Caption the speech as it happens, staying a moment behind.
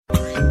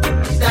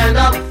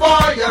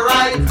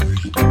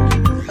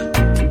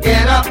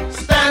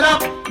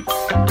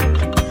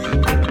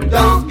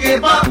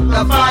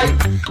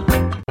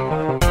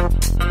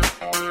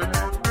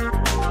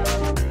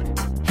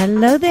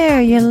Hello there,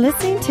 you're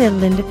listening to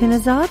Linda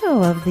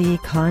Pinizzotto of the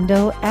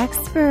Condo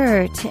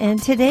Expert, and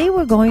today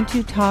we're going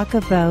to talk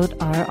about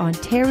our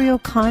Ontario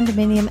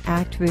Condominium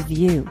Act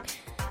review,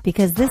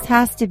 because this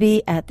has to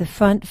be at the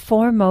front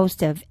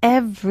foremost of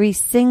every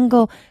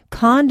single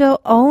condo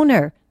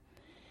owner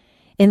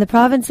in the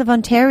province of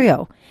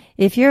Ontario.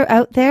 If you're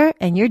out there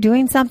and you're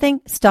doing something,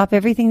 stop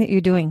everything that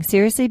you're doing,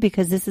 seriously,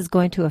 because this is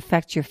going to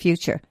affect your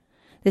future.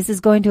 This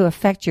is going to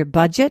affect your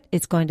budget,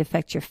 it's going to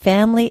affect your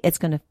family, it's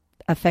going to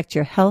affect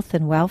your health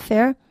and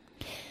welfare.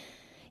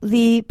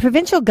 The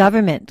provincial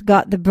government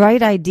got the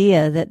bright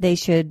idea that they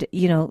should,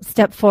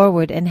 step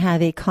forward and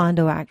have a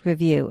Condo Act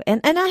review.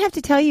 And I have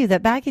to tell you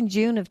that back in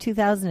June of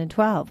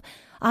 2012,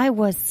 I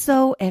was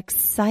so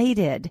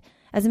excited.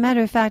 As a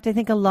matter of fact, I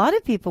think a lot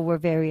of people were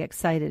very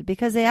excited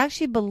because they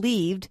actually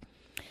believed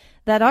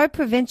that our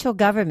provincial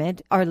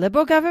government, our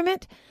Liberal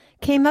government,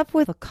 came up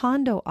with a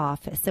condo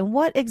office. And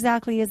what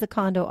exactly is a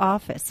condo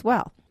office?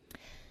 Well,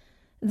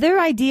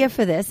 their idea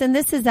for this, and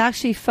this is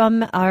actually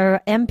from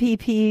our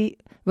MPP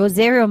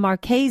Rosario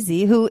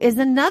Marchese, who is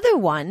another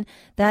one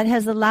that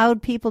has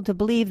allowed people to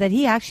believe that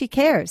he actually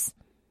cares,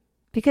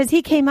 because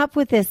he came up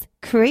with this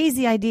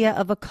crazy idea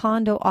of a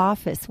condo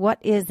office. What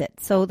is it?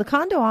 So the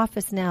condo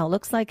office now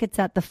looks like it's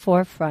at the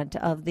forefront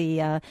of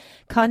the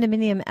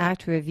Condominium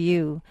Act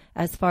review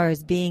as far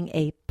as being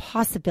a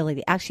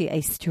possibility, actually a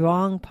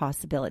strong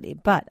possibility.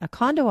 But a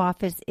condo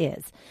office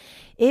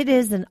it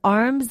is an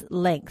arm's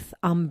length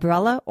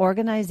umbrella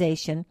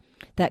organization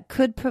that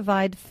could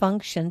provide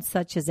functions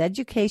such as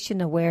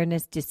education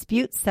awareness,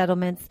 dispute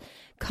settlements,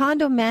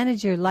 condo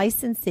manager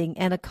licensing,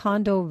 and a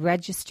condo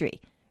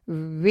registry.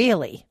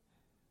 Really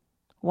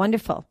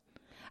wonderful.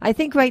 I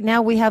think right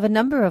now we have a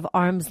number of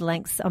arm's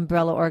length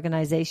umbrella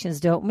organizations,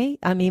 don't we?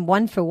 I mean,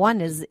 one for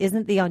one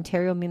isn't the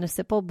Ontario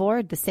Municipal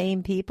Board the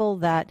same people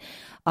that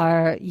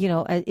are,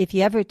 if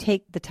you ever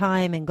take the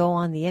time and go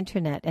on the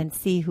internet and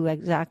see who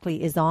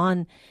exactly is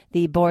on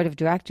the board of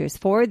directors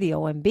for the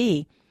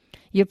OMB,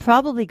 you're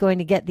probably going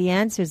to get the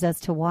answers as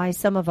to why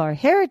some of our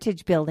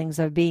heritage buildings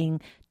are being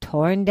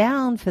torn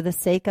down for the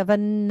sake of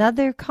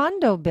another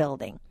condo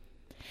building.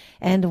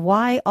 And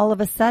why all of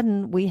a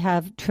sudden we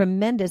have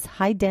tremendous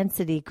high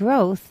density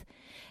growth,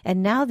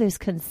 and now there's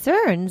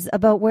concerns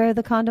about where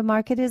the condo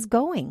market is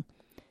going.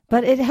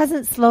 But it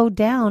hasn't slowed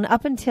down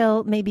up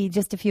until maybe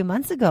just a few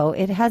months ago.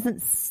 It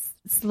hasn't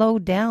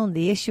slowed down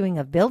the issuing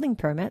of building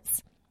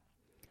permits.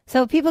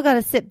 So people got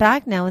to sit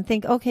back now and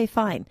think, okay,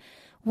 fine.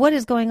 What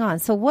is going on?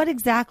 So what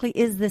exactly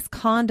is this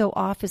condo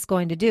office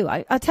going to do?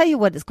 I'll tell you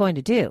what it's going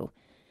to do.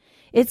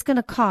 It's going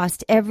to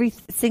cost every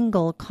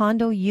single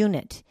condo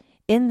unit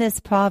in this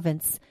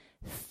province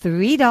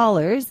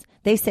 $3.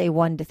 They say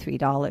 $1 to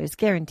 $3,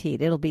 guaranteed.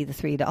 It'll be the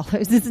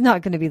 $3. It's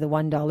not going to be the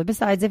 $1.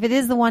 Besides, if it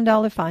is the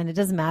 $1, fine, it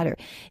doesn't matter.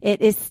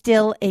 It is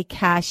still a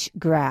cash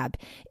grab.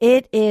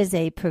 It is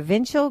a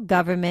provincial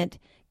government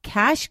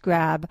cash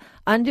grab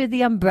under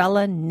the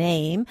umbrella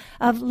name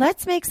of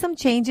let's make some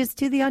changes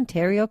to the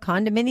Ontario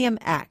Condominium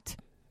Act.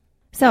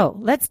 So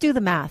let's do the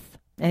math.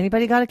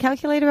 Anybody got a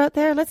calculator out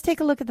there? Let's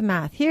take a look at the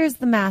math. Here's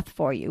the math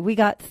for you. We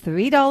got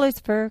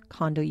 $3 per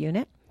condo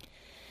unit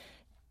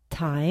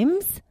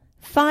times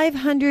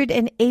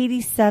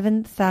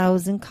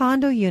 587,000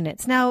 condo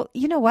units. Now,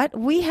 you know what?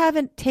 We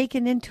haven't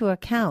taken into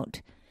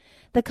account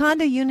the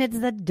condo units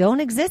that don't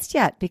exist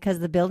yet because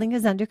the building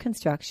is under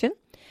construction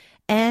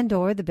and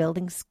or the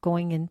building's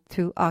going in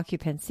through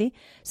occupancy.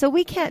 So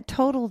we can't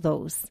total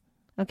those.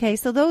 Okay,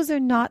 so those are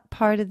not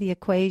part of the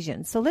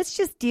equation. So let's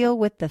just deal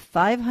with the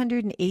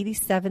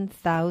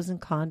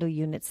 587,000 condo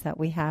units that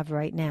we have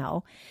right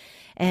now.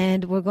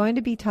 And we're going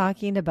to be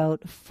talking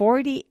about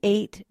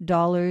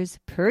 $48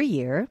 per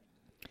year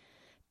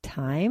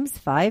times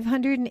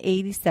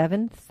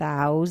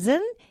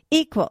 587,000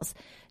 equals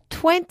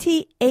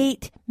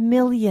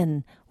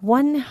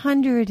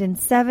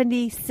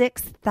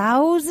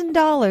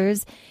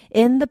 $28,176,000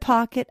 in the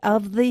pocket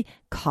of the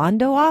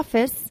condo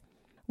office,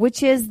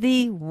 which is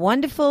the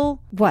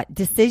wonderful,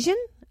 decision?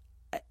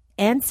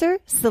 Answer?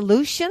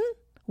 Solution?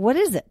 What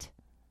is it?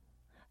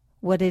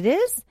 What it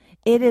is?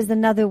 It is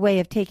another way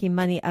of taking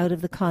money out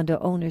of the condo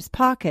owners'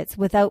 pockets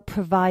without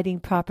providing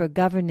proper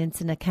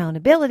governance and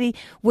accountability,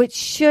 which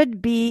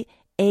should be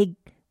a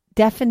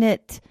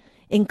definite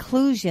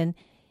inclusion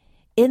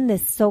in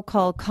this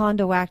so-called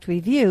Condo Act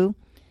review,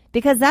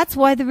 because that's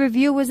why the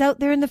review was out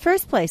there in the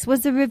first place.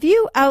 Was the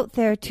review out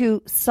there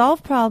to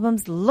solve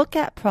problems, look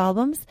at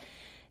problems,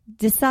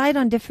 decide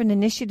on different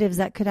initiatives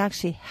that could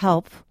actually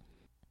help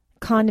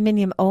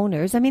condominium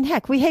owners? I mean,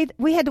 heck, we had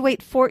to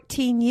wait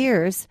 14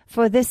 years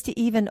for this to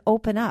even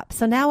open up.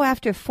 So now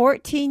after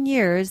 14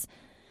 years,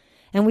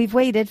 and we've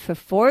waited for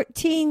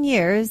 14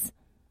 years,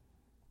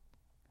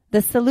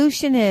 the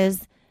solution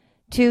is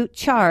to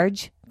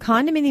charge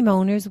condominium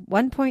owners,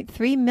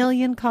 1.3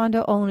 million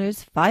condo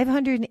owners,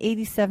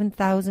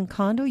 587,000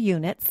 condo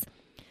units,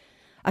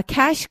 a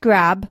cash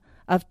grab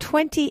of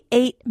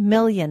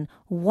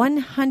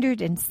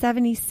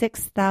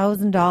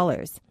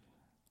 $28,176,000.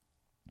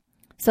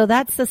 So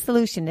that's the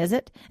solution, is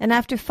it? And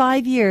after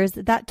 5 years,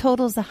 that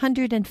totals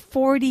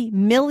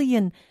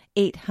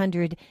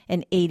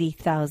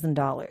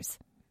 $140,880,000.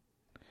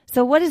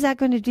 So what is that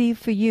going to do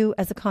for you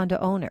as a condo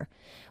owner?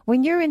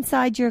 When you're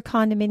inside your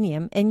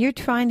condominium and you're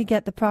trying to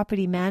get the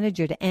property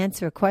manager to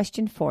answer a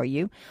question for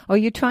you, or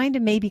you're trying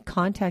to maybe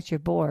contact your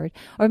board,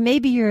 or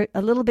maybe you're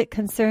a little bit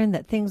concerned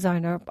that things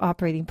aren't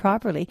operating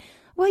properly,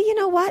 well, you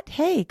know what?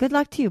 Hey, good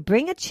luck to you.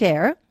 Bring a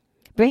chair.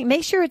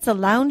 Make sure it's a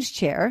lounge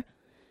chair,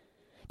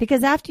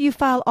 because after you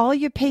file all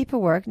your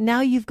paperwork,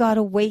 now you've got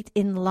to wait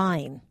in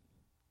line.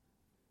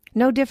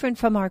 No different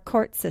from our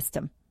court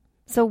system.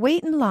 So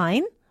wait in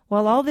line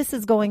while all this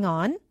is going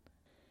on.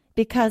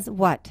 Because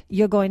what?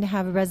 You're going to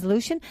have a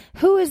resolution?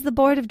 Who is the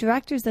board of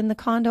directors in the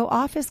condo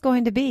office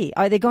going to be?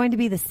 Are they going to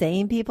be the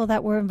same people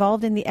that were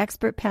involved in the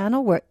expert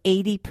panel where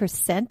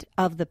 80%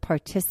 of the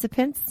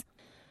participants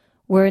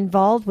were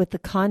involved with the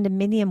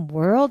condominium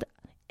world?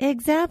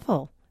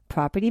 Example,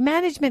 property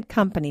management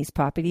companies,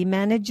 property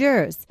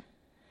managers,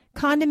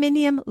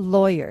 condominium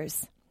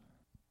lawyers,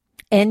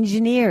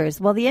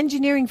 engineers. Well, the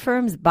engineering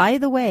firms, by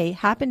the way,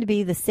 happen to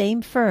be the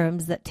same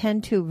firms that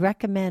tend to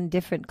recommend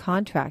different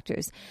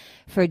contractors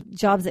for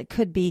jobs that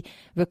could be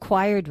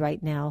required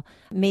right now,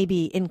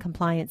 maybe in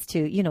compliance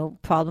to,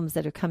 problems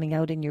that are coming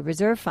out in your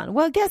reserve fund.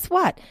 Well, guess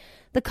what?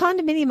 The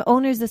Condominium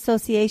Owners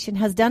Association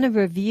has done a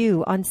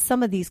review on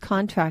some of these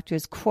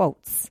contractors'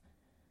 quotes.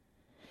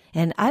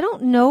 And I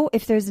don't know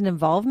if there's an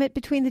involvement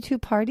between the two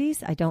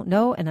parties. I don't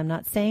know, and I'm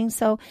not saying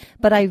so.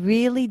 But I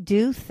really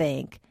do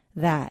think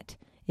that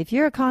if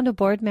you're a condo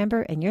board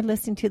member and you're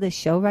listening to this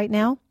show right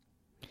now,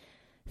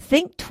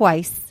 think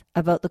twice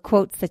about the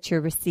quotes that you're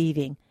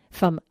receiving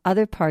from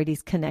other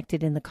parties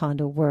connected in the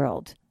condo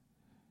world.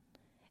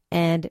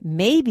 And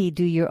maybe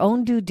do your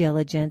own due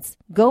diligence.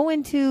 Go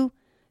into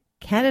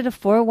Canada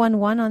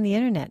 411 on the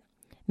internet.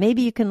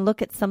 Maybe you can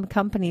look at some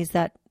companies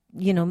that,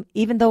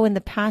 even though in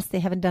the past they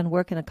haven't done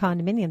work in a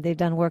condominium, they've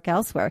done work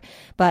elsewhere.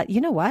 But you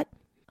know what?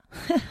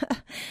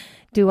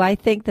 Do I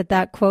think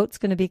that quote's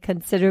going to be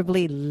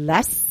considerably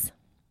less?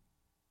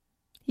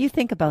 You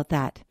think about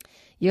that.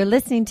 You're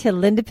listening to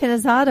Linda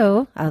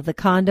Pinizzotto of The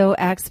Condo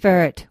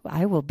Expert.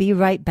 I will be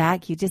right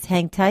back. You just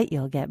hang tight.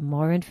 You'll get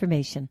more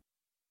information.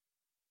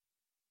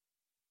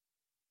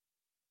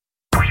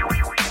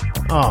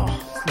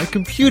 Oh, my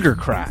computer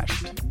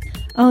crashed.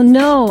 Oh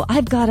no,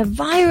 I've got a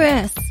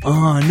virus.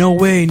 No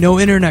way, no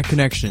internet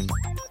connection.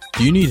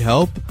 Do you need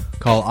help?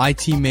 Call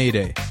IT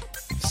Mayday.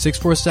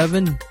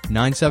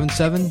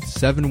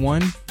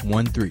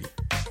 647-977-7113.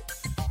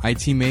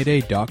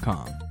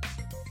 ITMayday.com.